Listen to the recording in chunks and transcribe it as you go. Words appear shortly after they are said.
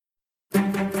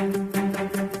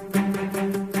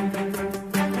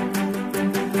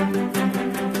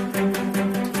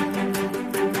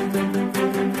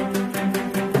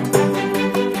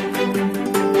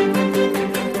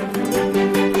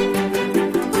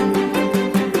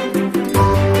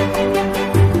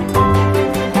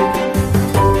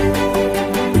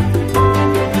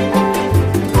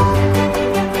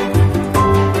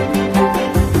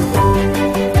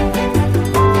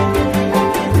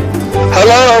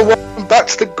back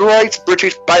to the Great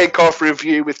British Bake Off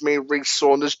review with me, Reece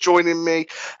Saunders. Joining me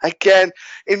again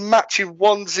in matching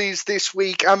onesies this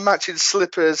week and matching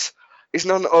slippers is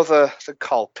none other than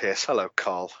Carl Pearce. Hello,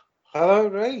 Carl. Hello,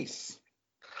 Reece.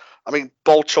 I mean,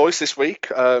 bold choice this week,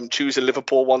 choosing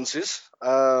Liverpool onesies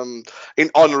in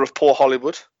honour of poor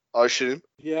Hollywood, I assume.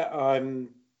 Yeah, I'm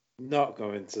not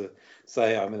going to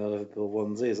say I'm in a Liverpool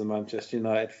onesie as a Manchester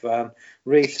United fan.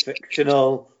 Reece,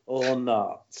 fictional or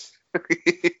not?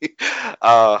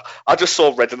 I just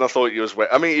saw red and I thought you was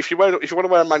wearing. I mean, if you want to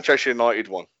wear a Manchester United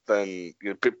one, then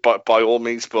by all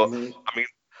means. But I mean,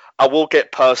 I will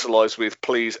get personalised with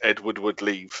please Edward would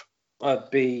leave.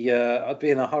 I'd be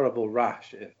in a horrible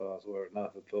rash if I was wearing a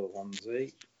Liverpool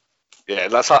onesie. Yeah,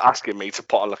 that's like asking me to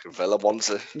put on like a Villa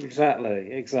onesie.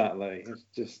 Exactly. It's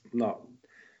just not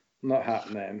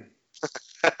happening.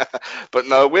 But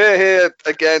no, we're here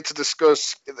again to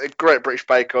discuss the Great British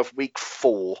Bake Off week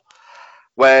 4,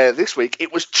 where this week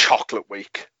it was chocolate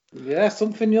week. Yeah,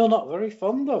 something you're not very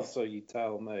fond of, so you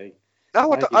tell me.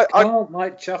 No, I can't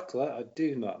like chocolate. I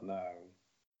do not know.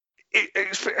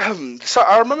 So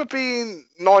I remember being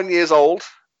 9 years old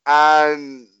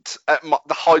and at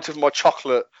the height of my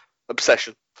chocolate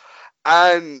obsession,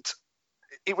 and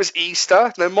it was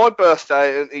Easter. Now my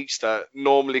birthday and Easter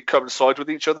normally coincide with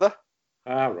each other.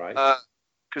 Right.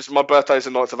 Because my birthday is the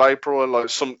 9th of April, and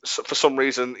for some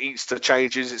reason Easter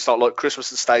changes. It's not like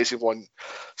Christmas and stays in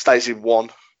one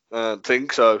thing.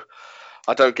 So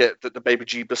I don't get that the baby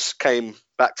Jeebus came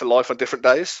back to life on different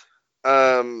days.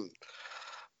 Which,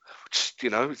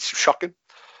 it's shocking.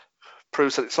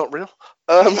 Proves that it's not real.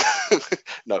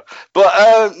 No,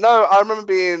 but no. I remember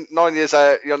being 9 years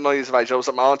of age. I was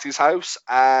at my auntie's house,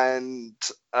 and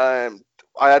I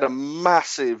had a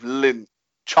massive Lindt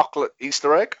chocolate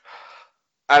Easter egg.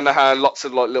 And I had lots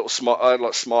of like little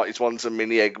Smarties ones and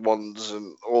mini egg ones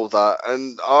and all that.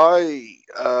 And I,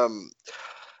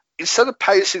 instead of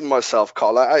pacing myself,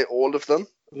 Carl, I ate all of them.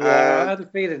 Yeah, I had a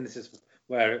feeling this is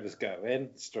where it was going.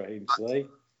 Strangely.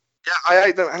 Yeah, I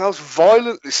ate them, and I was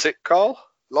violently sick, Carl.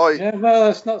 Yeah, well,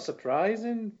 it's not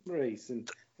surprising, Reece. In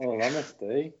all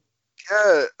honesty.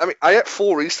 Yeah, I mean, I ate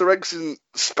 4 Easter eggs in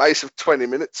the space of 20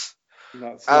 minutes.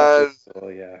 That's not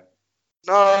good, yeah.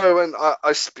 No, and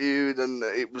I spewed, and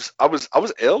I was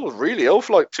ill, really ill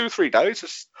for like 2-3 days,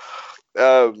 just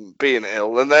being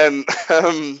ill, and then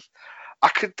I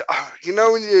could,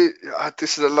 when you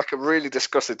this is like a really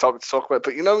disgusting topic to talk about,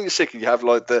 but when you're sick and you have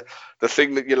like the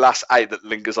thing that you last ate that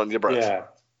lingers on your breath. Yeah.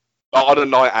 On a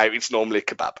night out, it's normally a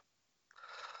kebab.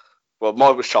 Well,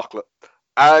 mine was chocolate.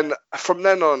 And from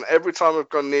then on, every time I've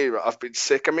gone near it, I've been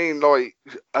sick. I mean, like,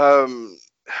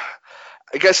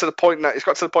 it gets to the point now. It's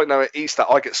got to the point now at Easter,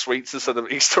 I get sweets instead of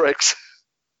Easter eggs.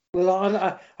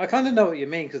 Well, I kind of know what you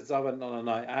mean because I went on a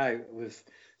night out with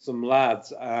some lads.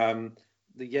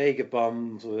 The Jaeger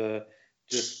bombs were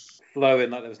just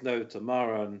flowing like there was no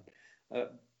tomorrow, and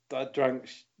I drank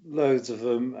loads of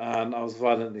them, and I was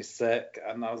violently sick,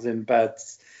 and I was in bed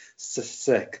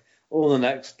sick all the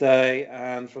next day,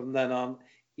 and from then on,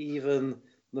 even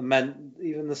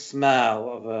the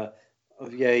smell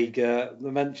of Jaeger,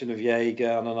 the mention of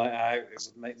Jaeger on a night out, it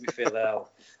would make me feel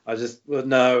ill. I just would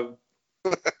know.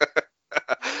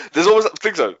 There's always, I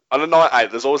think so, on a night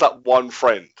out, there's always that one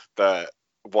friend that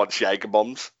wants Jaeger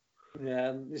bombs. Yeah,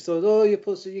 and he said, "Oh, you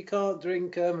pussy, you can't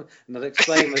drink them." And I'd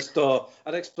explain my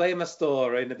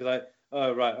story, and they'd be like,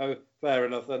 "Oh, right, oh, fair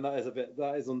enough. Then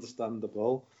that is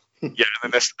understandable." Yeah,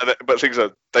 but things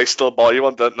are, they still buy you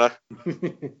one, don't they?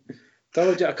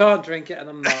 Told you I can't drink it, and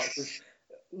I'm not.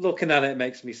 Looking at it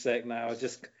makes me sick now. I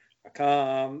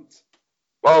can't.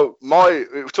 Well, we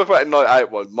talk about a night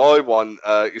out one. My one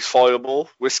is Fireball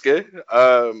whiskey.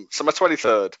 So my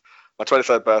 23rd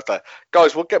birthday,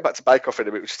 guys. We'll get back to Bake Off in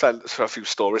a bit. We'll just tell a few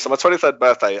stories. So my 23rd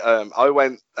birthday, I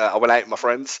went out with my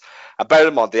friends. And bear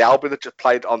in mind, the album that just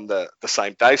played on the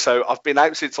same day. So I've been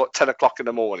out since like 10 o'clock in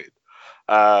the morning.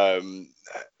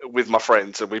 With my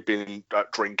friends, and we've been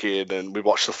drinking, and we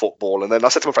watched the football. And then I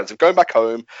said to my friends, I'm going back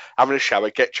home, having a shower,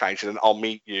 get changed, and then I'll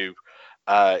meet you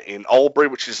in Albury,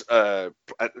 which is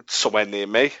somewhere near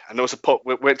me. And there was a pub.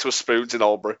 We went to a Spoons in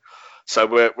Albury. So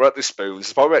we're at the Spoons.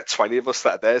 There's probably about 20 of us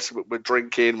that are there. So we're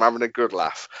drinking, we're having a good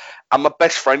laugh. And my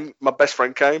best friend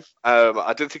came.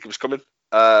 I didn't think he was coming.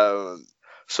 So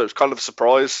it was kind of a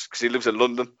surprise because he lives in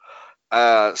London.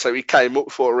 So he came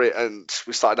up for it, and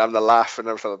we started having a laugh and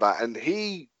everything like that. And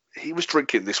he was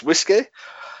drinking this whiskey.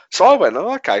 So I went,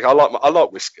 oh, okay, I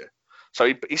like whiskey. So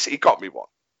he got me one.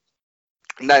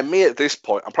 Now me at this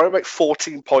point, I'm probably about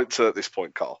 14 points at this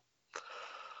point, Carl.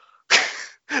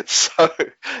 So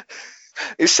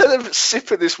instead of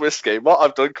sipping this whiskey, what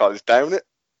I've done, Carl, is down it.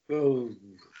 Oh.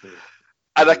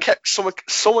 And I kept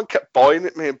someone kept buying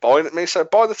at me and buying at me. So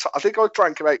by the time I think I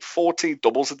drank about 14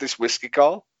 doubles of this whiskey,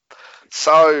 Carl.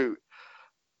 So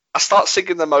I start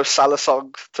singing the Mo Salah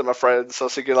song to my friends. I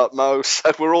was singing like Mo.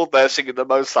 So we're all there singing the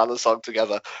Mo Salah song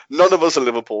together. None of us are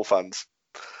Liverpool fans.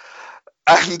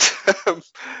 And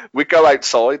we go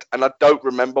outside, and I don't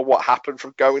remember what happened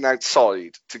from going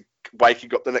outside to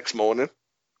waking up the next morning.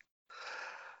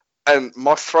 And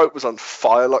my throat was on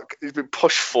fire, like it's been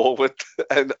pushed forward.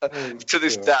 And to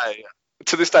this day,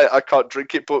 I can't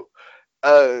drink it. But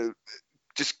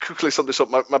just quickly sum this up.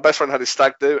 My best friend had his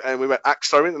stag do, and we went axe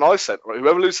throwing, and I said, right,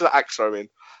 whoever loses at axe throwing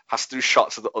has to do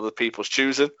shots of the other people's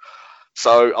choosing.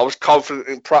 So I was confident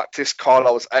in practice. Carl,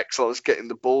 I was excellent. I was getting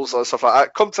the balls and stuff like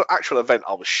that. Come to the actual event,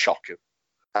 I was shocking,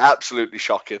 absolutely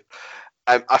shocking.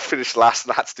 And I finished last,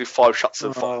 and I had to do 5 shots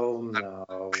of fireball.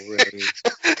 Oh no, really?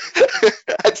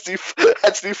 I had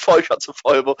to do 5 shots of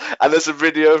fireball, and there's a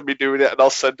video of me doing it, and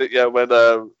I'll send it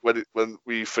when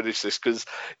we finish this because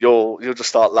you'll just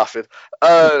start laughing.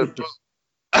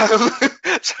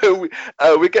 So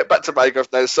we get back to Bake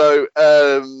Off now. So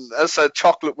as I said,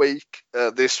 Chocolate Week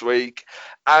this week,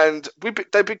 and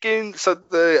they begin. So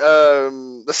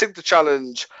the Signature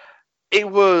Challenge, it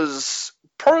was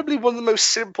probably one of the most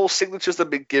simple signatures that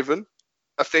have been given.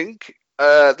 I think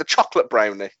the chocolate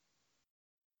brownie.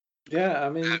 Yeah, I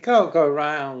mean you can't go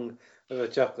wrong with a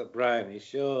chocolate brownie,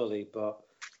 surely, but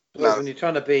No. when you're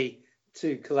trying to be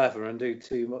too clever and do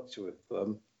too much with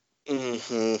them.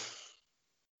 Mm-hmm.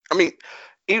 I mean,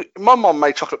 my mum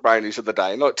made chocolate brownies the other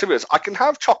day. And like, to be honest, I can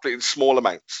have chocolate in small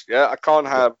amounts. Yeah, I can't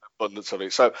have abundance of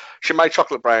it. So she made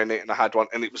chocolate brownie, and I had one,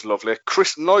 and it was lovely.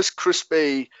 Nice,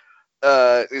 crispy.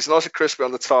 It's nice and crispy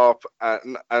on the top,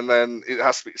 and then it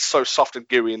has to be so soft and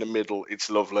gooey in the middle. It's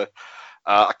lovely.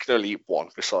 I can only eat one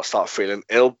before I start feeling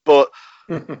ill. But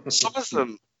some of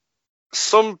them,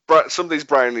 some of these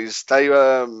brownies, they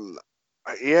weren't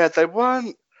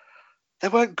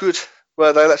good.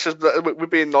 Well, we're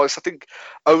being nice. I think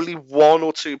only 1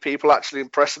 or 2 people actually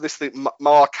impressed with this. I think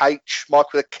Mark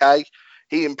with a K,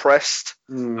 he impressed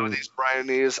with these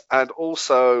brownies, and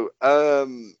also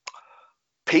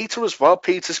Peter as well.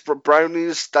 Peter's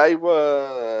brownies, they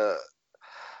were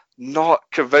not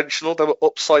conventional. They were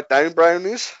upside down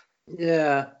brownies.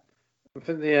 Yeah, I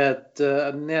think they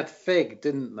had fig,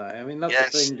 didn't they? I mean,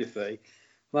 that's the thing, you see.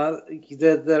 Well,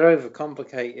 they're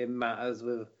overcomplicating matters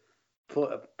with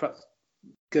perhaps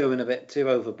going a bit too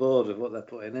overboard with what they're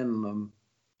putting in them.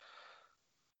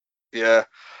 Yeah.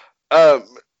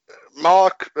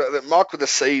 Mark with a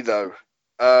C though,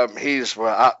 his were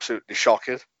absolutely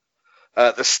shocking.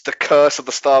 The curse of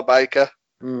the Star Baker.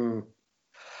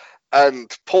 And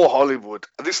Paul Hollywood.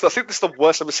 I think this is the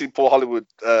worst I've ever seen Paul Hollywood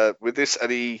with this,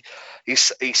 and he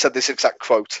said this exact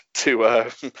quote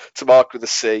to Mark with a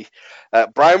C.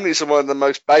 Brownies are one of the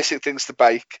most basic things to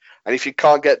bake, and if you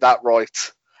can't get that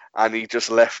right, and he just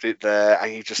left it there,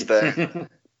 and he just there.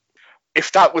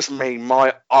 If that was me,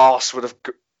 my arse would have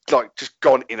just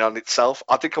gone in on itself.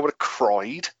 I think I would have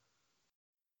cried.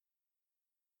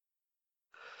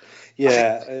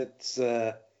 Yeah, it's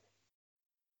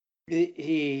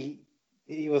he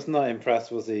was not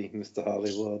impressed, was he, Mr.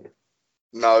 Hollywood?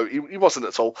 No, he wasn't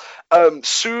at all.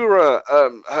 Sura,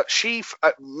 she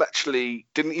actually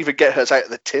didn't even get hers out of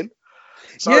the tin.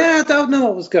 So, yeah, I don't know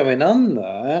what was going on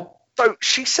there. So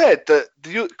she said that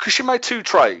because she made 2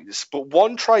 trays, but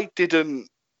one tray didn't.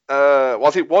 I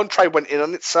think one tray went in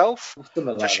on itself,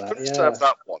 so she couldn't serve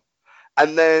that one.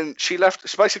 And then she left.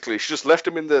 So basically, she just left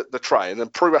them in the tray, and then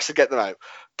Prue has to get them out.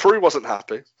 Prue wasn't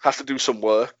happy. Has to do some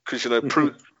work because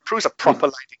Prue's a proper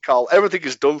lady, Carl. Everything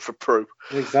is done for Prue.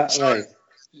 Exactly.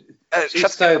 So,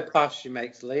 she's so posh, she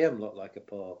makes Liam look like a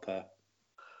pauper.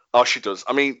 Oh, she does.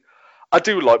 I mean, I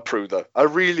do like Prue though. I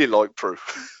really like Prue.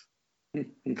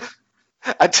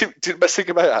 And the best thing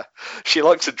about her, she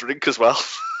likes to drink as well.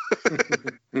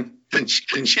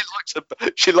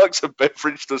 she likes a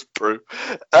beverage, does Prue.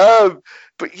 But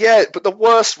the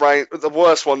worst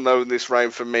one though in this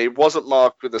round for me wasn't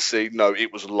Mark with a C. No,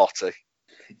 it was Lottie.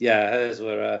 Yeah, hers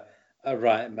were a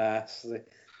right mess.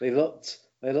 They looked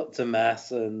a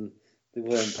mess, and they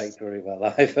weren't baked very well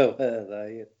either, were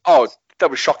they? Oh, that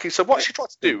was shocking. So what she tried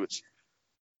to do was,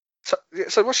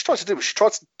 she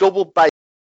tried to double bake.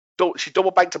 She double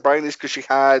baked the brownies because she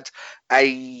had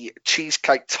a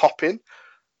cheesecake topping,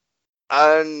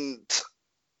 and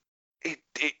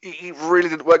it really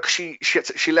didn't work. She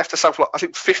left herself I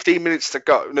think 15 minutes to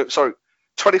go. No, sorry,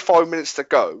 25 minutes to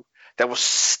go. They were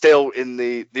still in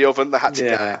the oven. They had to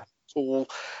get cool,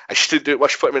 and she didn't do it. Well,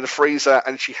 she put them in the freezer,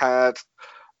 and she had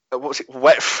what was it?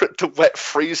 The wet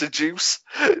freezer juice.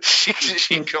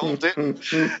 She called it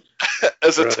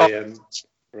as a top.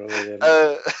 Brilliant.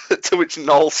 To which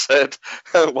Noel said,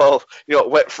 "Well, you got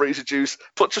wet freezer juice.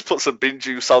 Just put some bin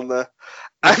juice on there."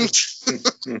 And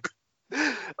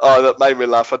oh, that made me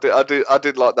laugh. I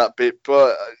did like that bit,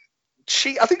 but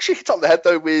I think she hit on the head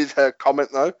though with her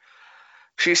comment though.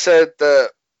 She said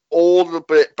that all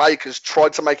the bakers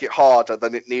tried to make it harder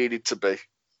than it needed to be.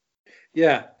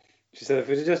 Yeah, she said if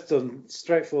we'd have just done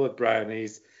straightforward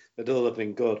brownies, they'd all have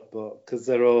been good, but because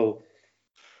they're all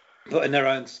putting their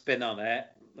own spin on it,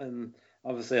 and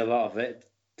obviously a lot of it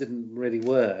didn't really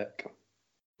work.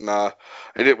 No,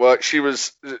 it didn't work.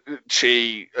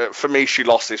 For me, she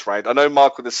lost this round. I know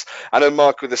Mark with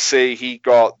the C. He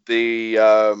got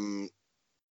the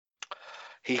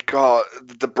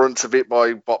brunt of it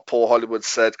by what Paul Hollywood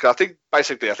said. 'Cause I think he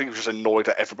was just annoyed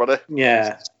at everybody.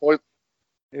 Yeah,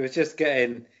 it was just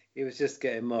getting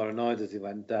more annoyed as he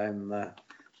went down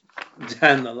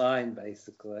the line,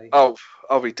 basically. Oh,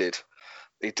 he did.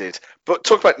 He did. But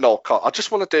talk about Noel Cott. I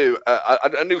just want to do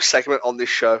a new segment on this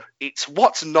show. It's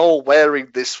what's Noel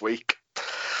wearing this week.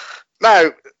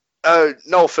 Now,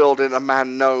 Noel Fielding, a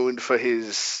man known for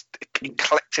his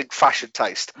eclectic fashion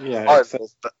taste. Yeah,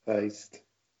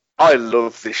 I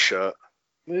love this shirt.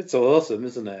 It's awesome,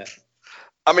 isn't it?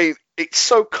 I mean, it's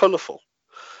so colourful.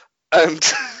 And,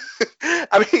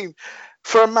 I mean,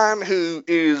 for a man who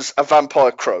is a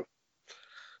vampire crow,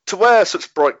 to wear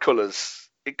such bright colours,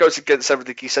 it goes against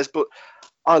everything he says, but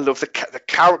I love the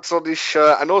characters on his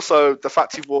shirt, and also the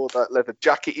fact he wore that leather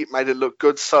jacket. It made it look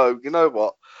good. So you know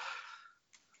what?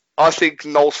 I think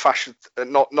Noel's fashion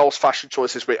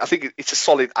choice this week. I think it's a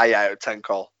solid 8 out of 10,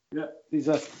 Carl. Yeah, he's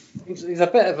a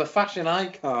bit of a fashion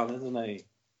icon, isn't he?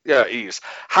 Yeah, he is.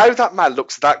 How that man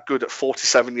looks that good at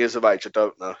 47 years of age, I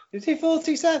don't know. Is he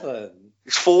 47?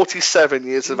 He's 47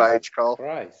 years of age, Carl.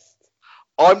 Christ.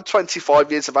 I'm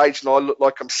 25 years of age and I look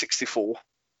like I'm 64.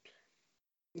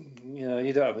 You know,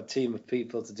 you don't have a team of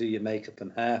people to do your makeup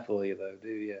and hair for you, though, do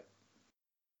you?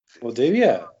 Or do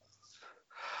you?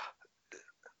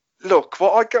 Look,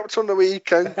 what I get up to on the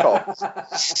weekend, Carl,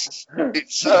 it's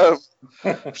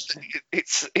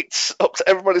up to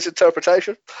everybody's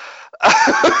interpretation.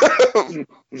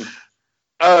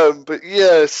 But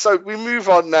yeah, so we move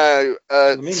on now.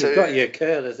 I mean, you've got your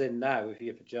curlers in now with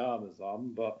your pajamas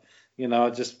on, but you know,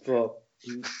 I just thought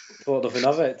nothing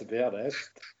of it, to be honest.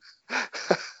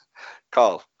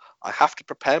 Carl, I have to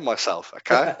prepare myself,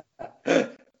 okay?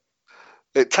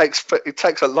 It takes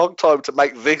a long time to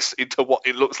make this into what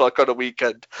it looks like on a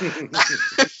weekend.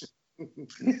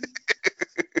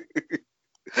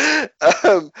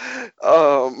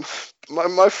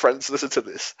 My friends listen to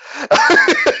this.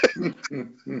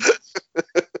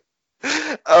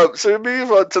 So we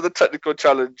move on to the technical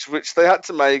challenge, which they had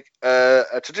to make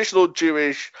a traditional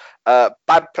Jewish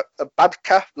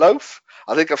babka loaf.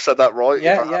 I think I've said that right.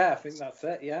 Yeah, I think that's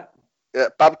it. Yeah,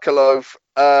 babka loaf.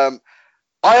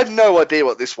 I had no idea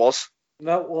what this was.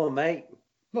 No, well, mate,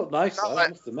 looked nice though, I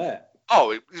must admit. Oh,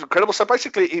 it was incredible. So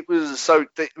basically, it was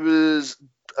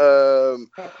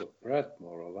bread,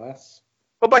 more or less.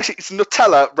 Well, basically, it's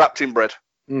Nutella wrapped in bread.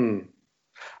 I think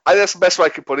that's the best way I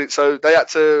could put it. So they had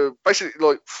to basically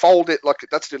like fold it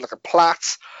that's do like a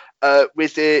plait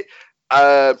with it.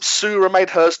 Sura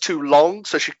made hers too long,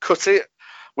 so she cut it,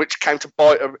 which came to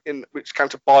bite her in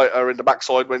the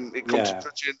backside when it comes to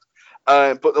touching.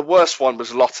 But the worst one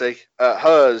was Lottie.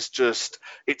 Hers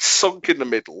it sunk in the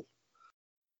middle,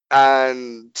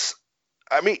 and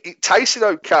I mean it tasted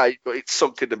okay, but it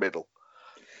sunk in the middle.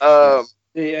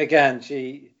 Again,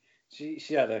 she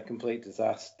had a complete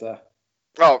disaster.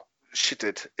 Oh, she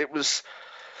did. It was,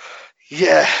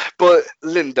 but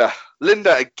Linda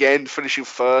again finishing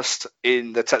first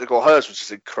in the technical. Hers was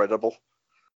just incredible.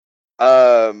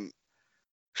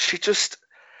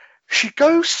 She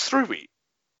goes through it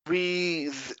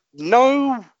with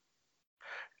no.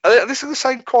 This is going to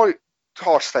sound quite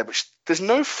harsh there, but there's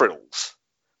no frills.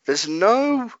 There's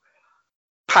no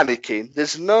panicking.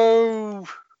 There's no.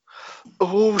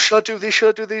 Oh, should I do this? Should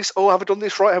I do this? Oh, have I done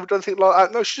this right? Have I done anything like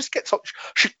that? No, she just gets up.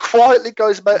 She quietly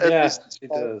goes about her business. She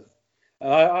does.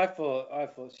 And I thought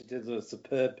she did a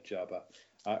superb job,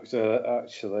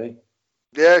 actually.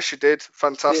 Yeah, she did.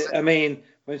 Fantastic. I mean,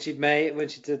 when she put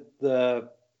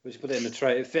it in the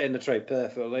tray, it fit in the tray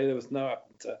perfectly. There was no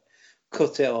having to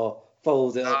cut it or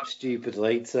fold it up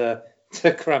stupidly to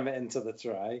cram it into the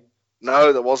tray.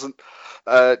 No, there wasn't.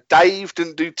 Dave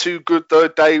didn't do too good though.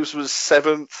 Dave's was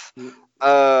 7th.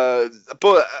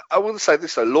 But I wouldn't say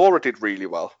this though. Laura did really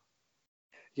well.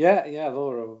 Yeah,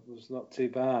 Laura was not too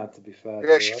bad, to be fair.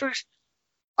 Yeah, she finished.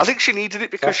 I think she needed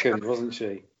it because second, wasn't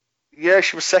she? Yeah,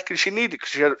 she was second. She needed it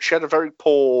because she had a very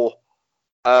poor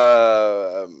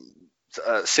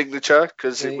signature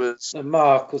because it was. The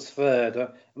Mark was third, and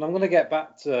I'm going to get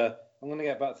back to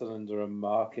Linda and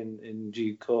Mark in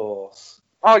due course.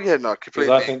 Oh yeah, no,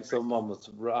 completely. Because I think someone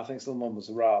was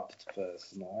robbed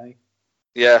personally.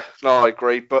 Yeah, no, I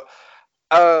agree, but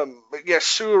yeah,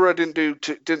 Sura didn't do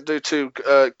too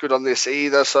good on this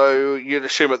either. So you'd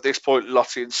assume at this point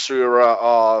Lottie and Sura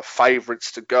are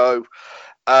favourites to go.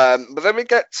 But then we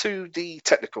get to the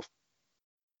technical.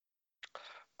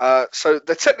 So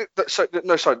the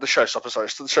showstopper. Sorry,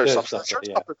 so the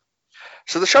showstopper.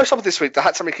 So the showstopper this week, they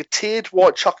had to make a tiered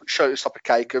white chocolate showstopper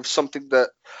cake of something that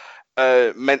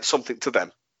meant something to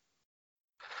them.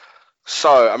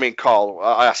 So, I mean, Carl,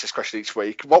 I ask this question each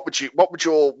week. What would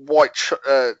your white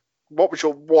chocolate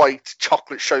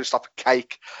showstopper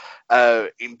cake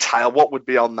entail? What would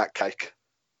be on that cake?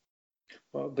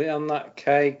 What would be on that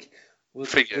cake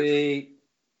would be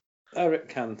Eric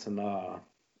Cantona.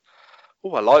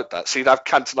 Oh, I like that. So you'd have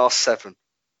Cantona 7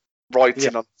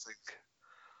 writing on the thing.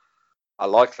 I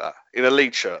like that. In a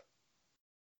lead shirt.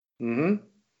 Mm-hmm.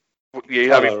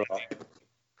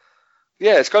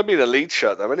 Yeah, it's got to be in a lead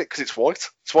shirt though, isn't it? Because it's white.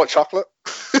 It's white chocolate.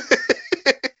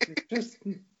 Just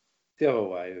the other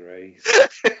way, Reese.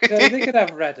 They could have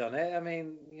red on it. I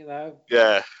mean, you know.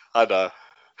 Yeah, I know.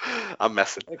 I'm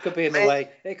messing. It could be in a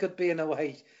way. It could be in a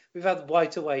way. We've had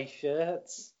white away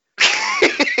shirts.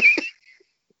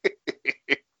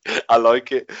 I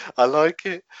like it.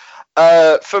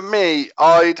 For me,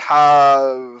 I'd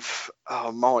have.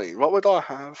 Oh my! What would I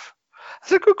have?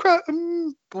 That's a good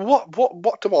question.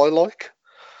 What do I like?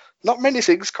 Not many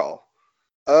things, Carl.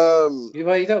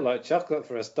 You don't like chocolate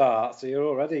for a start, so you're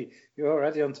already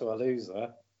onto a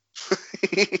loser.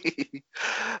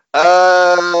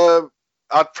 I'd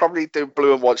probably do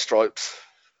blue and white stripes.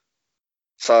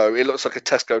 So it looks like a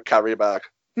Tesco carrier bag.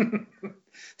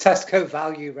 Tesco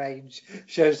value range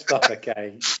showstopper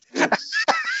cake.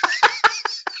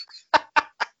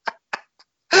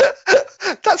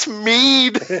 That's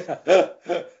mean.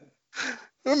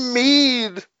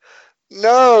 Mean.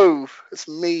 No, it's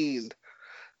mean.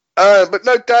 But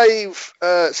no, Dave.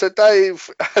 So Dave,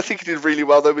 I think he did really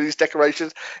well though with his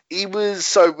decorations. We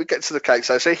get to the cake.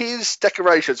 So his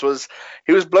decorations was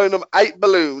he was blowing up 8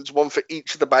 balloons, one for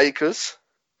each of the bakers.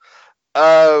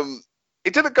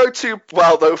 It didn't go too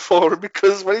well though for him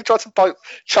because when he tried to pipe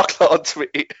chocolate onto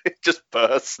it, it just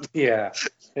burst. Yeah.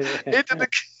 It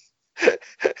didn't.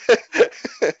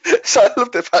 So I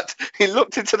loved the fact he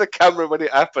looked into the camera when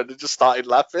it happened and just started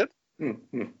laughing. What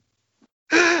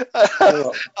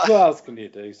else can you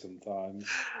do sometimes?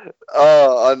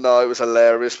 Oh, I know, it was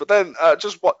hilarious. But then,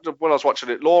 when I was watching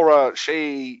it, Laura,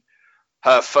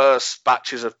 her first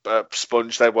batches of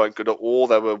sponge, they weren't good at all.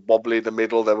 They were wobbly in the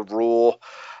middle, they were raw.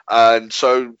 And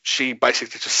so she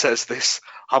basically just says this,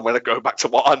 I'm going to go back to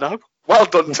what I know. Well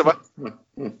done to her.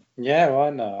 Yeah,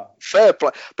 why not? Fair play.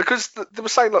 Because they were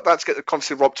saying like that to get the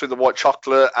constant rob between the white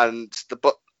chocolate and the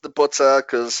butter,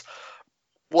 because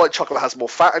white chocolate has more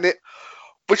fat in it,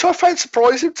 which I found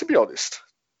surprising, to be honest.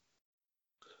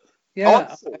 Yeah,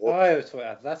 I always thought it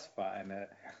had less fat in it.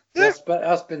 Yeah.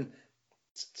 That's been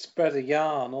spread a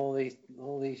yarn all these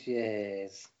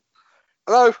years.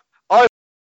 Hello, I'm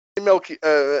Milky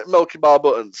Bar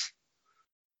buttons.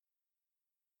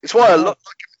 It's why I look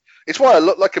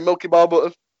like a Milky Bar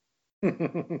button.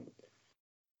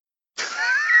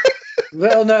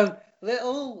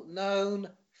 Little known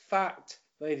fact,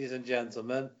 ladies and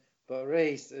gentlemen, but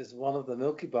Reese is one of the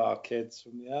Milky Bar kids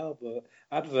from the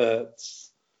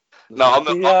adverts. No, I'm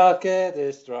not. The arcade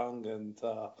is strong and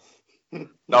tough.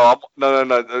 No.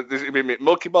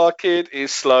 Milky Bar kid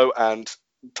is slow and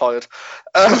tired.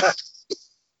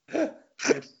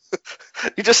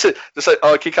 You just say,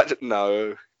 oh, can you catch it?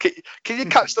 No. Can you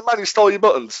catch the man who stole your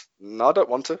buttons? No, I don't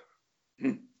want to.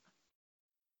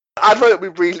 Advert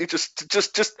would really just be a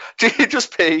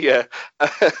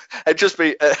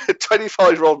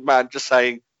 25-year-old man just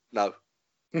saying no.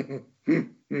 Are you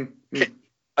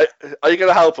going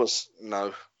to help us?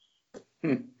 No.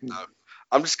 No.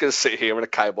 I'm just going to sit here in a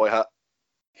cowboy hat.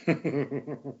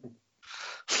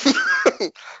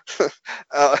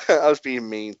 I was being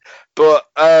mean, but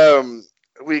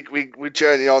we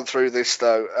journey on through this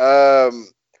though.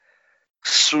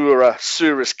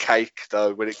 Sura's cake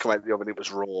though, when it came out of the oven, it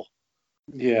was raw.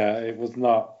 Yeah, it was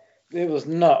not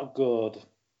good.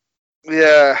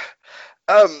 Yeah,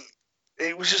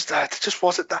 it was just that. It just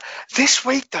wasn't that. This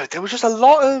week though, there was just a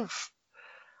lot of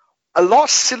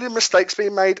silly mistakes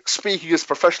being made. Speaking as a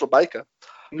professional baker,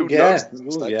 who knows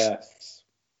mistakes? Yes.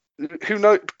 Who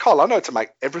knows? Carl, I know how to make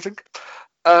everything.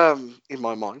 In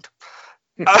my mind,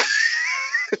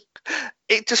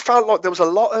 it just felt like there was a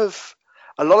lot of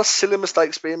a lot of silly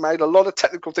mistakes being made, a lot of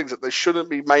technical things that they shouldn't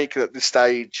be making at this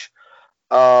stage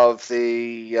of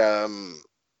the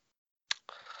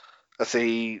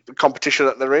competition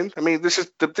that they're in. I mean, this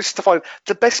is to find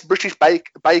the best British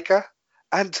baker,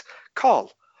 and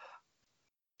Carl,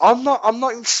 I'm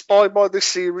not inspired by this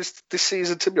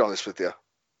season, to be honest with you.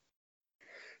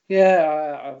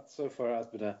 Yeah, so far it's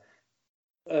been a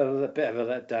bit of a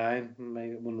letdown.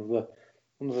 Maybe one of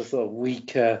the sort of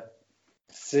weaker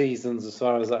seasons as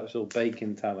far as actual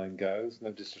baking talent goes.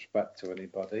 No disrespect to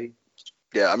anybody.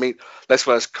 Yeah, I mean, let's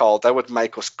be honest, Carl, they would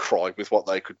make us cry with what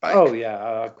they could bake. Oh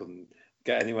yeah, I couldn't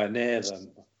get anywhere near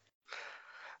them.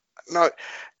 No,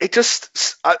 it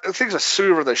just, I think it's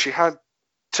Sura that she had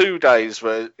 2 days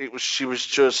where she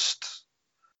just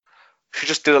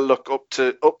didn't look up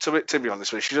to it, to be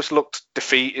honest with you. She just looked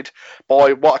defeated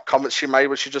by what comments she made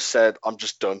when she just said, "I'm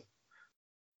just done."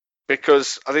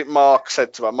 Because I think Mark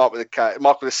said to her, Mark with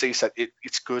a C said,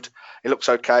 it's good. It looks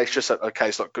okay. It's just that, okay,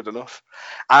 it's not good enough.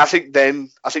 And I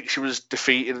think she was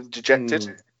defeated and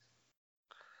dejected.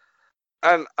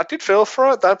 And I did feel for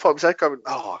her at that point. I was like, going,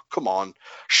 oh, come on.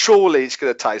 Surely it's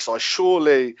going to taste nice.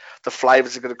 Surely the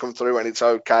flavours are going to come through and it's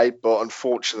okay. But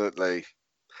unfortunately,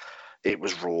 it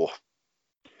was raw.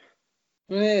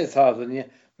 It is hard when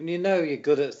you know you're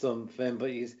good at something,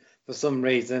 but for some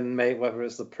reason, whether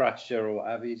it's the pressure or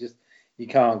whatever, you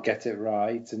can't get it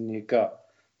right, and you've got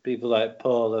people like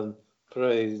Paul and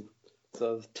Prue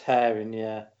sort of tearing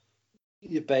your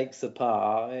bakes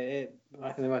apart. I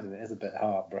can imagine it is a bit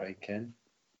heartbreaking.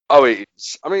 Oh, it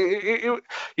is. I mean,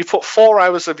 you put 4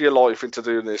 hours of your life into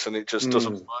doing this, and it just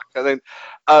doesn't work. And then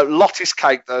Lottie's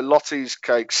cake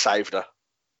saved her.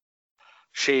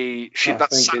 I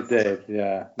think it did,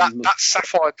 yeah. That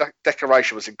sapphire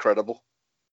decoration was incredible.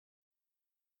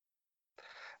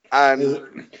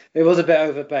 And it was a bit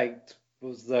overbaked,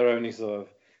 was their only sort of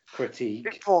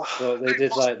critique. But they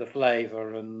did like the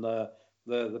flavour and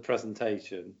the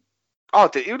presentation. Oh,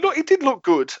 it did look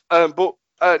good. But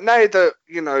now that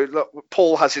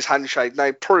Paul has his handshake,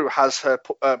 now Prue has her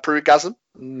Pruegasm.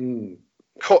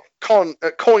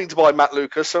 Coined by Matt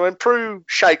Lucas. So when Prue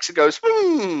shakes, it goes,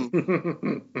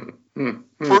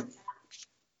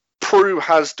 Prue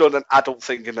has done an adult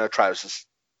thing in her trousers.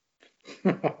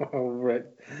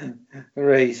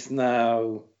 Reese,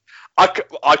 no. I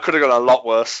could have gone a lot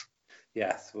worse.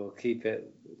 Yes, we'll keep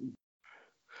it.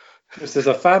 This is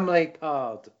a family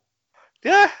pod.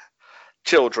 Yeah.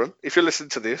 Children, if you listen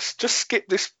to this, just skip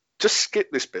this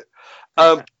bit.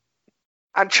 And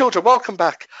children, welcome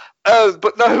back.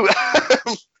 But no,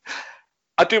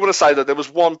 I do want to say that there was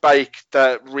one bake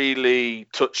that really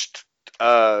touched.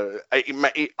 I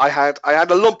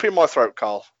had a lump in my throat,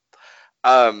 Carl.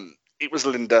 It was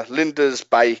Linda. Linda's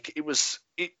bake. It was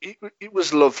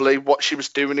lovely what she was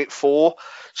doing it for.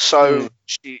 So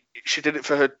she did it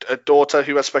for her daughter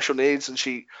who has special needs, and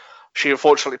she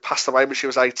unfortunately passed away when she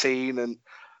was 18. And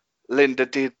Linda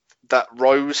did that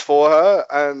rose for her,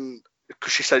 and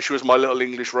because she said she was my little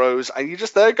English rose, and you're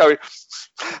just there going,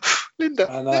 Linda.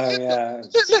 I know, yeah.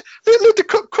 Linda,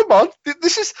 come on.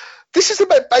 This is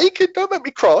about bacon. Don't make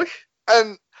me cry.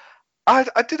 And I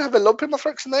did have a lump in my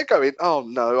throat, and they're going, oh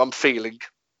no, I'm feeling.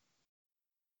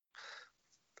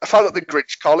 I felt like the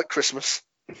Grinch, Carl, at Christmas.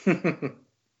 Yeah,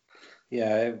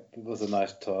 it was a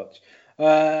nice touch.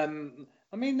 I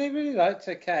mean, they really liked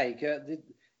her cake.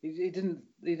 He didn't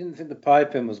think the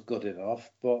piping was good enough,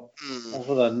 but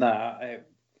other than that,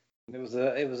 it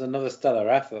was another stellar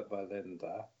effort by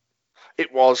Linda.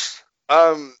 It was,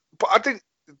 but I think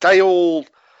they all,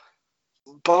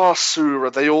 bar Sura,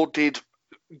 they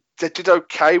did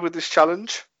okay with this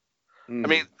challenge. I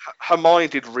mean, Hermione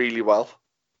did really well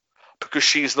because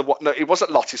she's the one. No, it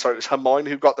wasn't Lottie. Sorry, it was Hermione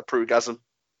who got the Pruegasm.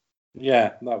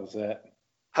 Yeah, that was it.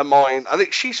 Hermione, I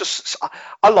think she's just.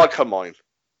 I like Hermione.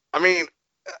 I mean,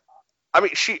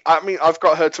 I've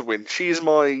got her to win. She is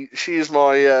my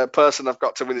person I've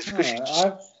got to win. It's because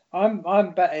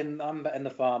I'm betting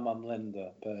the farm on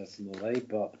Linda personally,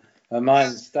 but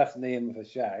mine's definitely in for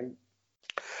shout.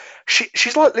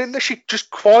 She's like Linda. She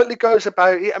just quietly goes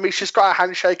about it. I mean, she's got a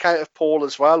handshake out of Paul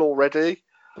as well already.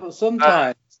 But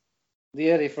sometimes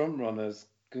the early front runners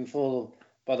can fall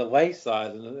by the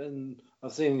wayside, and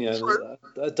I've seen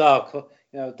a dark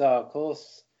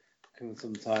horse can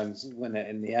sometimes win it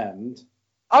in the end.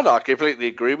 I know, I completely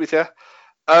agree with you.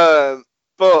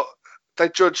 But they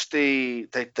judged the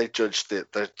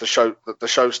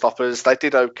showstoppers. They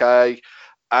did okay,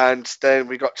 and then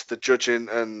we got to the judging,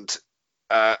 and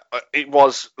it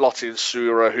was Lottie and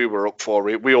Sura who were up for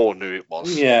it. We all knew it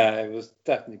was. Yeah, it was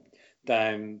definitely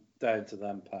down to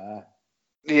them pair.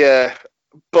 Yeah,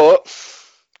 but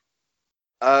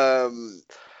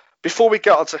Before we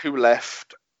get on to who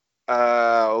left,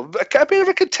 a bit of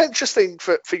a contentious thing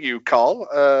for you,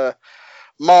 Carl.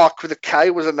 Mark with a K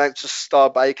was announced as Star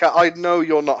Baker. I know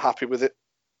you're not happy with it.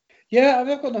 Yeah,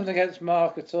 I've got nothing against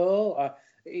Mark at all.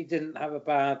 He didn't have a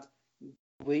bad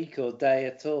week or day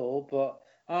at all, but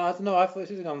I don't know. I thought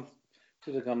should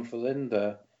have gone for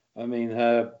Linda. I mean,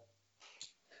 her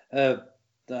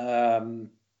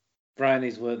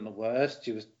brownies weren't the worst.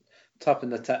 She was top in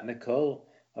the technical.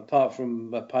 Apart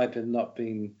from her piping not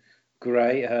being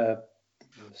great, her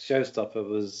showstopper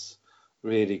was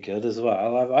really good as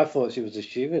well. I thought she was a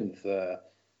shoo-in for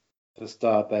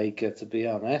Star Baker, to be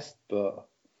honest, but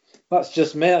that's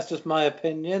just me. That's just my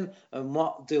opinion. And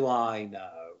what do I know?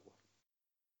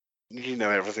 You know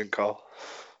everything, Carl.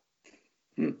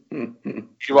 You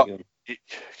are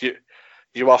You-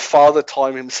 you are Father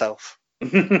Time himself.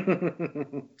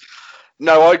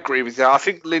 No, I agree with you. I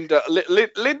think Linda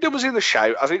was in the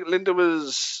shout. I think Linda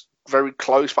was very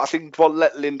close, but I think what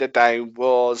let Linda down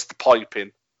was the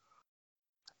piping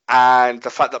and the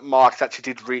fact that Mark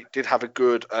actually did have a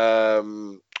good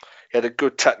he had a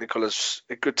good technical as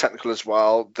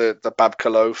well, the Babka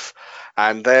loaf,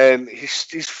 and then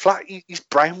his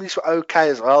brownies were okay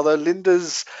as well. Though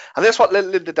Linda's, and that's what let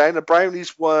Linda down. The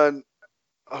brownies weren't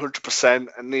 100%,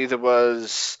 and neither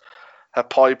was her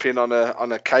piping on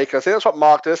a cake. I think that's what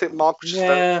Mark did. I think Mark was just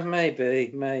very. Yeah,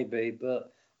 maybe,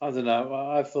 but I don't know.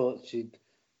 I thought she'd.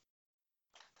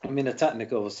 I mean, the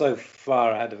technical was so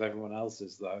far ahead of everyone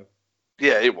else's, though.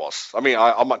 Yeah, it was. I mean,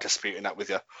 I'm not disputing that with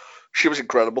you. She was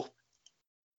incredible,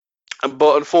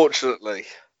 but unfortunately,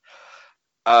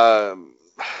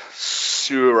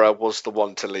 Sura was the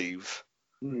one to leave.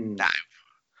 Now,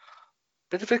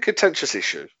 bit of a contentious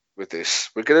issue with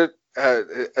this. We're gonna,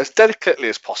 as delicately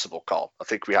as possible, Carl. I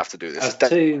think we have to do this. As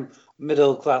two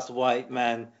middle-class white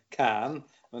men can,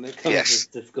 when it comes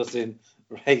to discussing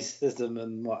racism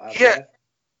and whatever. Yeah.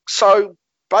 So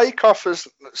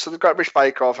the Great British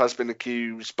Bake Off has been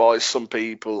accused by some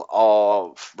people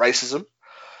of racism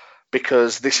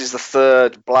because this is the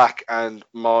third black and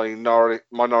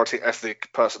minority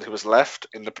ethnic person who has left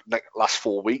in the last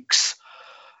 4 weeks.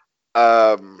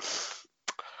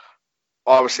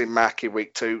 Obviously Mackie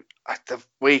week 2. The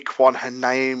week 1, her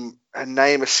name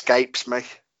escapes me.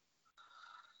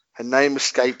 Her name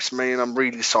escapes me, and I'm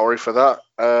really sorry for that.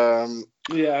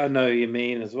 Yeah, I know you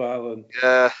mean as well, and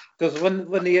yeah, because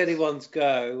when the early ones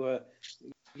go,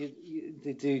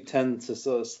 they do tend to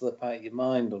sort of slip out your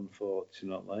mind,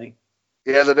 unfortunately.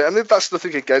 yeah, and that's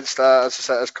nothing against her.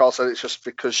 As Carl said, it's just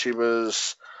because she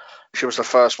was the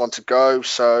first one to go.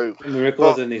 So when we're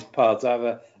recording these pods, I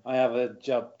have a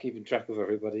job keeping track of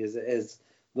everybody as it is.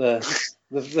 The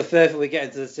further we get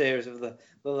into the series of the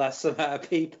less amount of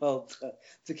people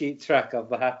to keep track of,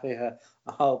 the happier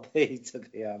I'll be, to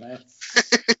be honest.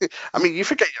 I mean, you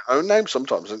forget your own name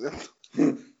sometimes, don't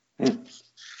you?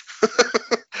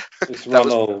 It's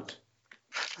Ronald.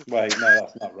 Wait, no,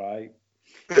 that's not right.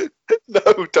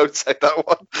 No, don't say that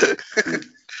one.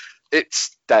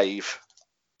 It's Dave.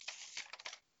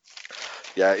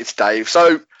 Yeah, it's Dave.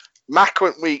 So Mac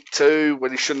went week 2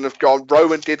 when he shouldn't have gone.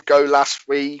 Rowan did go last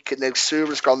week, and then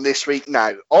Sura's gone this week.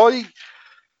 Now,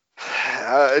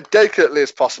 delicately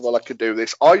as possible, I could do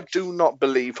this. I do not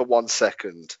believe for 1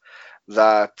 second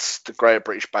that the Great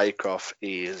British Bake Off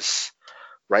is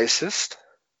racist.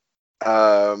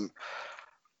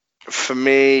 For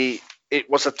me, it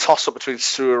was a toss-up between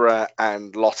Sura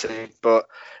and Lottie, but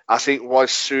I think why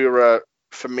Sura,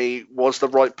 for me, was the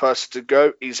right person to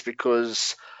go is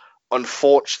because,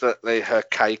 unfortunately, her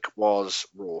cake was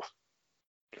raw.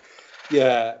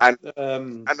 Yeah. And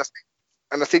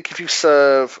I think if you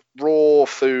serve raw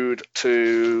food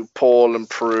to Paul and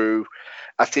Prue,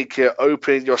 I think you're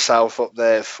opening yourself up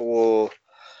there for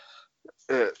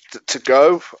to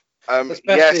go.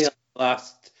 Especially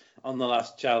on the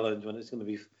last challenge when it's going to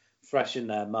be fresh in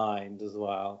their mind as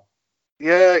well.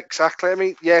 Yeah, exactly. I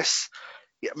mean, yes,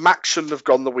 Max shouldn't have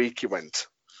gone the week he went.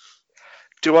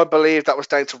 Do I believe that was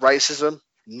down to racism?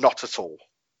 Not at all.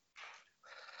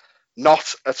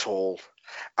 Not at all.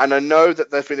 And I know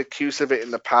that they've been accused of it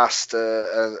in the past.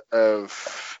 Again,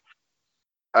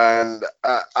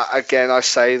 I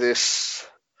say this.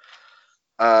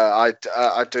 I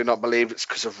do not believe it's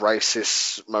because of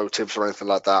racist motives or anything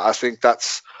like that. I think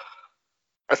that's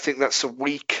a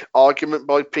weak argument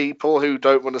by people who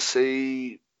don't want to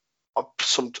see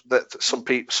some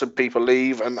people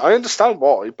leave, and I understand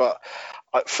why. But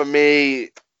for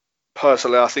me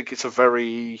personally, I think it's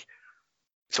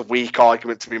a weak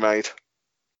argument to be made.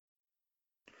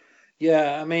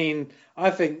 Yeah, I mean, I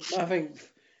think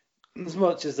as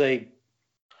much as they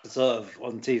sort of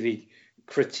on TV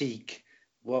critique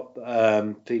what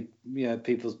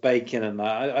people's bacon and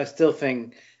that. I still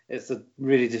think it's a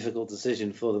really difficult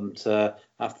decision for them to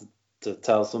have to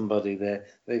tell somebody that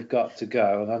they've got to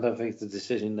go, and I don't think it's a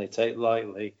decision they take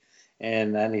lightly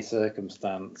in any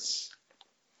circumstance.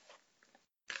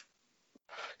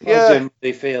 Yeah. I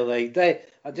generally feel they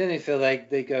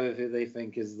go with who they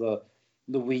think is the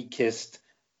weakest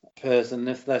person.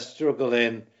 If they're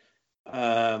struggling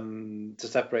to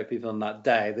separate people on that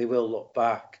day, they will look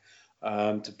back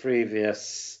to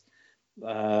previous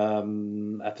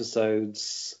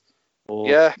episodes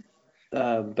or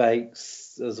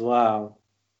bakes as well.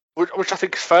 Which I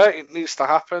think is fair. It needs to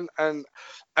happen, and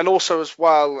also as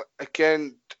well,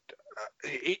 again,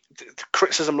 the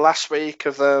criticism last week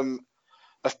of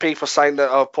people saying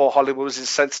that Paul Hollywood was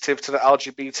insensitive to the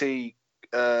LGBT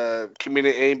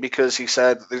community because he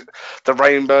said the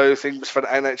rainbow thing was for the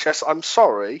NHS. I'm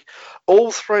sorry,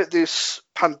 all throughout this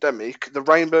pandemic, the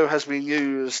rainbow has been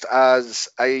used as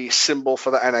a symbol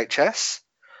for the NHS,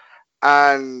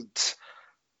 and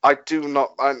I don't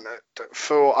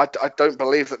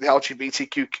believe that the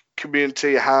LGBTQ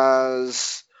community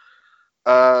has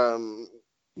a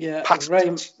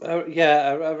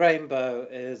rainbow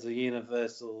is a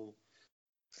universal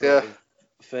sort of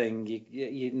thing.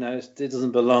 You know, it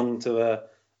doesn't belong to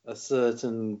a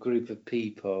certain group of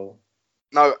people.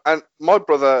 No, and my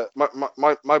brother,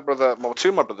 two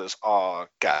of my brothers are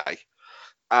gay,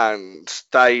 and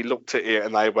they looked at it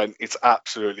and they went, "It's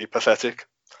absolutely pathetic."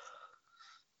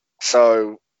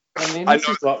 So, I mean,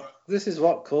 this is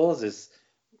what causes,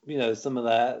 some of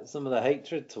the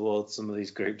hatred towards some of these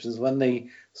groups is when they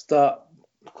start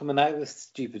coming out with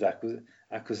stupid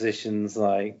accusations.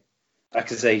 I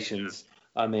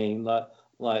mean,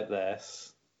 like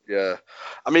this. Yeah,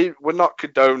 I mean, we're not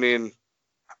condoning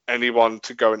anyone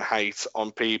to go and hate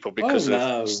on people because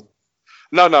no.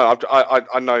 No,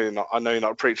 I know you're not. I know you're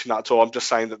not preaching that at all. I'm just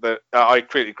saying that I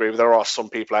completely agree. There are some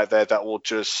people out there that will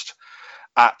just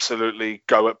absolutely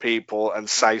go at people and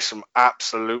say some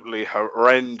absolutely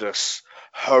horrendous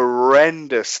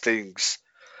things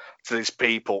to these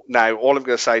people. Now, all I'm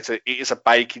going to say to it is a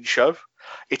baking show.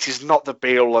 It is not the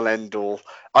be all and end all.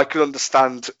 I could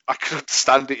understand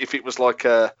it if it was like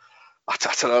I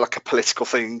don't know, like a political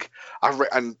thing,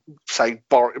 and say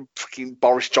fucking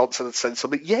Boris Johnson had said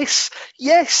something. Yes,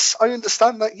 I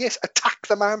understand that. Yes, attack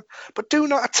the man, but do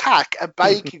not attack a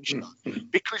baking show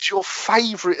because your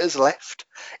favourite has left.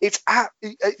 It's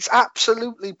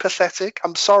absolutely pathetic.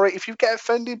 I'm sorry if you get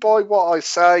offended by what I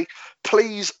say.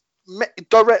 Please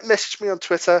direct message me on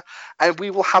Twitter, and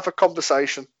we will have a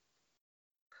conversation.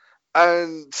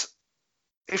 And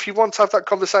if you want to have that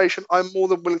conversation, I'm more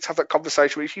than willing to have that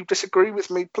conversation. If you disagree with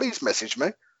me, please message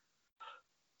me.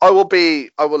 I will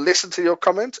listen to your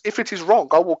comment. If it is wrong,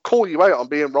 I will call you out on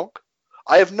being wrong.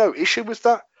 I have no issue with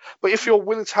that. But if you're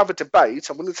willing to have a debate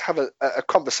and willing to have a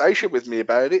conversation with me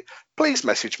about it, please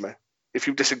message me if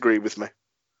you disagree with me.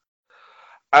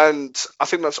 And I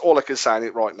think that's all I can say on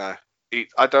it right now.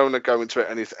 I don't want to go into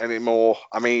it anymore.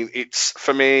 I mean,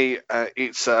 for me,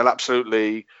 it's an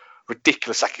absolutely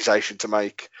ridiculous accusation to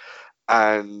make,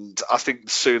 and I think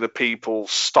the sooner people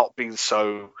stop being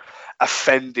so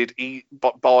offended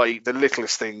by the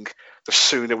littlest thing, the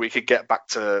sooner we could get back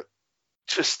to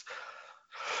just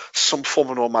some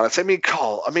form of normality. I mean,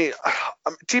 Carl, do you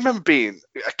remember being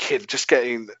a kid, just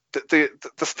getting the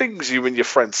things you and your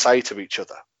friends say to each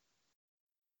other?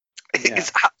 Yeah.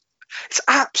 It's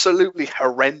absolutely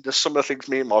horrendous, some of the things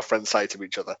me and my friends say to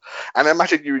each other. And I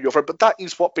imagine you and your friend, but that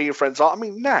is what being friends are. I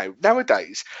mean,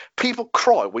 nowadays, people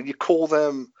cry when you call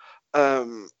them,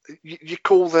 you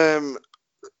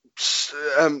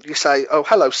say, "Oh,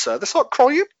 hello, sir." They start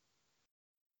crying.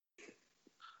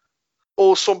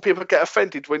 Or some people get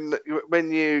offended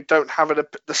when you don't have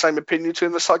the same opinion to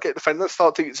them. They start getting offended. They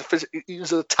start thinking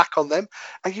it's an attack on them.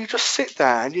 And you just sit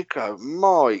there and you go,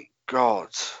 my God.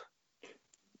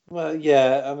 Well,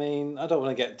 yeah, I mean, I don't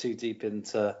want to get too deep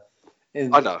into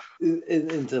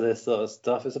this sort of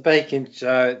stuff. It's a baking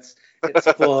show. It's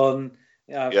fun.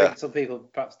 I think some people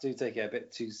perhaps do take it a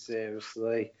bit too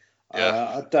seriously.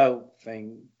 I don't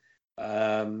think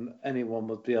anyone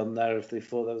would be on there if they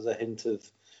thought there was a hint of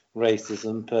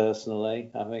racism.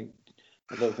 Personally, I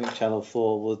don't think Channel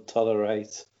 4 would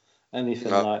tolerate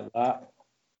anything like that.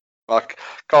 Like,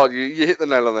 Carl, you hit the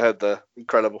nail on the head there.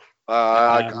 Incredible.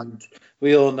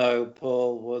 We all know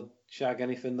Paul would shag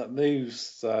anything that moves,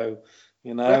 so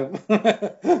No,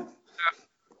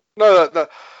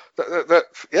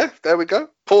 there we go.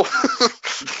 Paul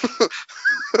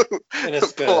in a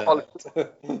skirt.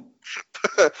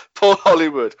 Paul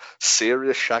Hollywood,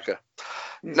 serious shagger.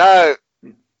 Now,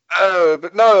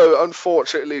 But no,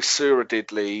 unfortunately, Sura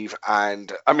did leave,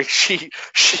 and I mean, she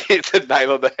hit the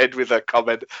nail on the head with her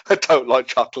comment. I don't like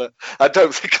chocolate. I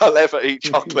don't think I'll ever eat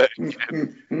chocolate.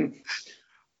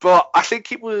 But I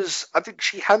think it was. I think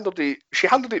she handled it. She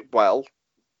handled it well.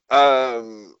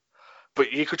 Um,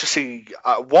 but you could just see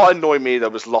what annoyed me. There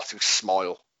was Lottie's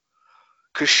smile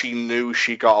because she knew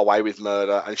she got away with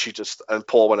murder, and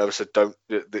Paul went over and said, "Don't."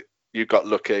 You got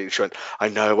lucky. She went, I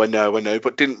know,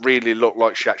 but didn't really look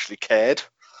like she actually cared.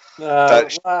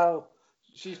 Well,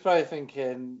 she's probably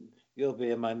thinking, you'll be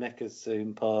in my knickers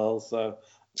soon, Paul, so,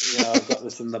 I've got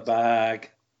this in the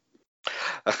bag.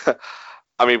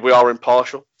 I mean, we are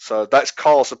impartial, so that's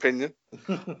Carl's opinion.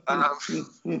 But no,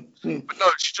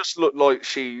 she just looked like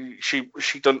she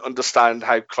doesn't understand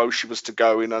how close she was to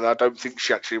going, and I don't think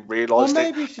she actually realised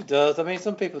it. Maybe she does. I mean,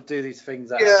 some people do these things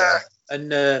out of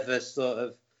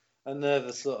a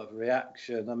nervous sort of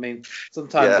reaction. I mean,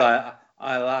 sometimes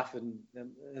I laugh in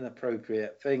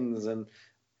inappropriate things, and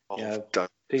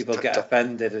people get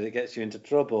offended, and it gets you into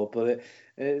trouble. But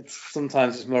it's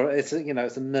sometimes it's more. It's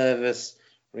it's a nervous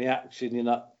reaction. You're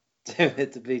not doing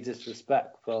it to be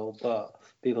disrespectful, but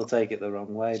people take it the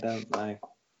wrong way, don't they?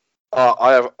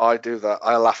 I do that.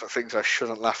 I laugh at things I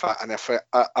shouldn't laugh at, and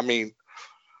I mean,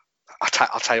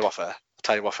 I'll tell you off air.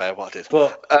 What I did.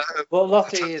 But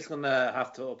Lottie is going to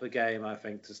have to up a game, I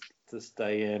think, to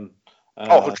stay in.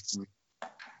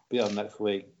 Beyond next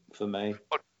week for me.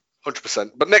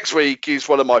 100%. But next week is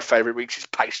one of my favourite weeks. It's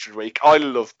pastry week. I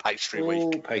love pastry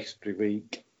week. Pastry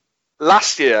week.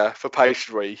 Last year for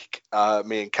pastry week,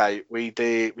 me and Kate,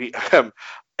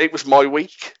 it was my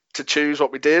week to choose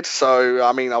what we did. So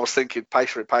I mean, I was thinking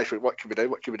pastry. What can we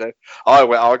do?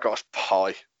 I got us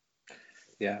pie.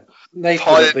 Yeah,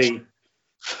 Nathan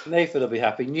will be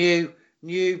happy.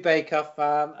 New Bake Off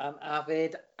fan and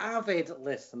avid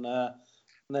listener,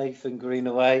 Nathan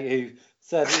Greenaway, who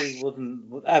said he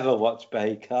wouldn't ever watch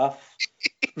Bake Off.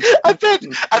 and then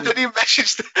he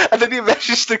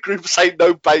messaged the group saying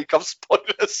no Bake Off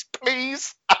spoilers,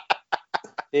 please.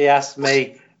 He asked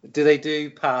me, do they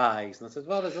do pies? And I said,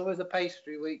 well, there's always a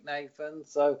pastry week, Nathan,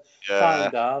 so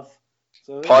kind of.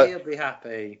 So he'll be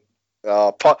happy. We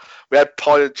had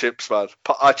pie and chips, man.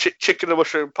 Chicken and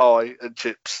mushroom pie and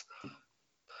chips.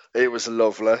 It was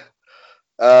lovely.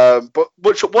 But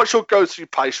what's your go-to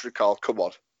pastry, Carl? Come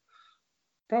on.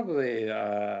 Probably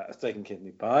a steak and kidney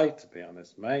pie, to be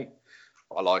honest, mate.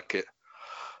 I like it.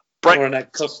 Or an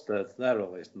egg custard. They're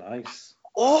always nice.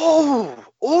 Oh,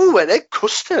 an egg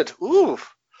custard. Ooh.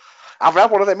 I haven't had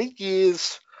one of them in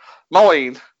years.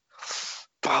 Mine.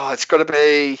 It's got to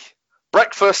be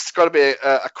breakfast. It's got to be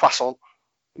a croissant.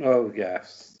 Oh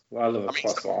yes, I love a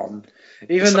croissant.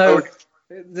 Even though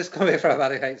this coming from a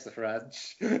man who hates the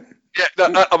French. Yeah,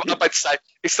 I'm about to say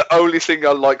it's the only thing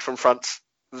I like from France.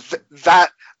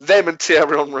 Them and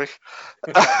Thierry Henry.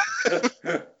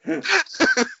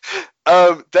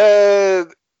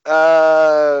 Then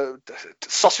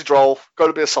sausage roll. Got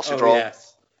to be a sausage roll.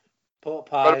 Yes. Pork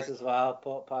pies as well.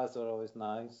 Pork pies are always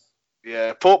nice.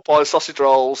 Yeah, pork pie, sausage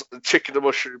rolls, and chicken and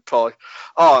mushroom pie.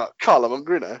 Oh, Carl, I'm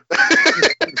hungry now.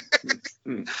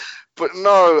 But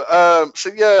no,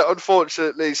 so yeah,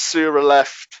 unfortunately, Sura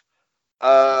left,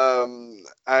 and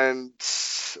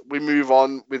we move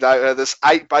on without her. There's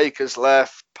 8 bakers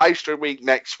left. Pastry week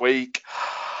next week.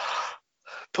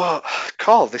 But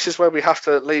Carl, this is where we have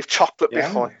to leave chocolate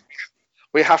behind.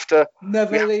 We have to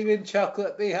leaving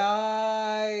chocolate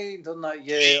behind. Unlike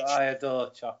you, I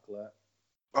adore chocolate.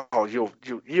 Oh,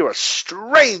 you're a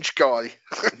strange guy.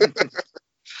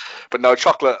 But no,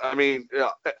 chocolate. I mean,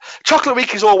 chocolate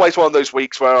week is always one of those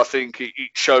weeks where I think it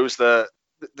shows that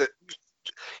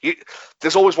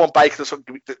there's always one baker. There's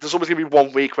always going to be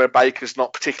one week where baker's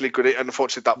not particularly good at it, and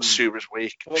unfortunately, that was Sura's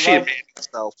week. She admitted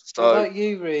herself. So. What about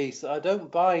you, Reese? I don't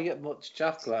buy much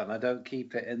chocolate, and I don't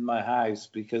keep it in my house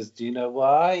because do you know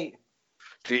why?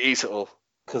 Do you eat it all?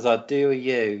 Because I do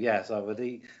you. Yes, I would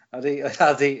eat. I'd eat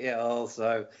it all.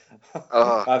 So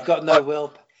I've got no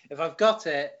will. If I've got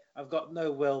it, I've got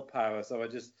no willpower. So I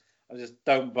just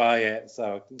don't buy it.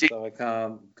 So I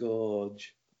can't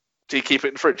gorge. Do you keep it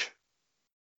in the fridge?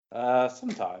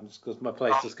 Sometimes, because my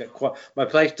place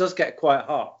does get quite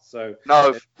hot. So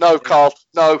no, Carl,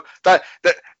 no, that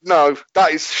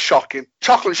is shocking.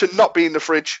 Chocolate should not be in the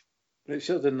fridge. It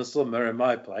should in the summer in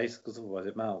my place, because otherwise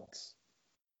it melts.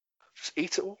 Just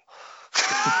eat it all.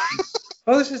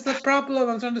 Well, this is the problem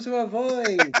I'm trying to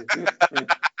avoid.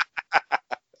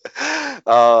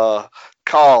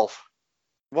 Carl,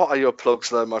 what are your plugs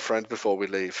though, my friend, before we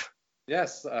leave?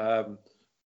 Yes,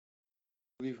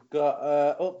 we've got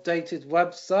an updated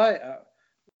website at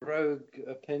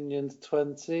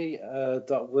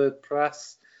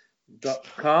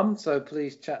rogueopinions20.wordpress.com. So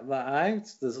please check that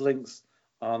out. There's links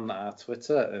on our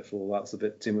Twitter if all that's a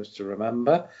bit too much to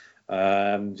remember.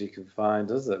 You can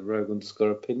find us at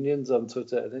rogue_opinions on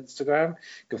Twitter and Instagram.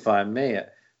 You can find me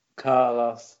at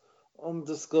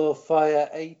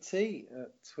Carlos_fire80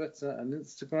 at Twitter and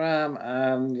Instagram.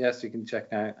 And yes, you can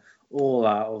check out all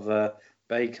our other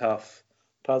Bake Off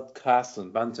podcasts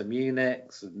and Banter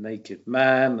Munichs and Naked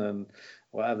Man and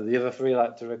whatever the other three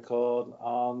like to record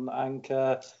on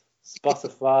Anchor,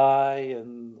 Spotify,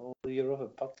 and all your other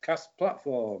podcast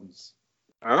platforms.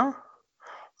 Oh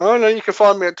no, you can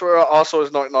find me at Twitter at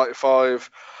Arsois1995.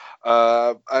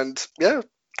 And yeah,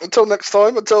 until next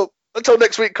time, until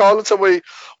next week, Carl, until we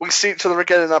see each other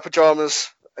again in our pajamas.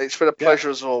 It's been a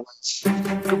pleasure as always.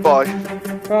 Goodbye.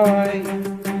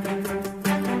 Bye.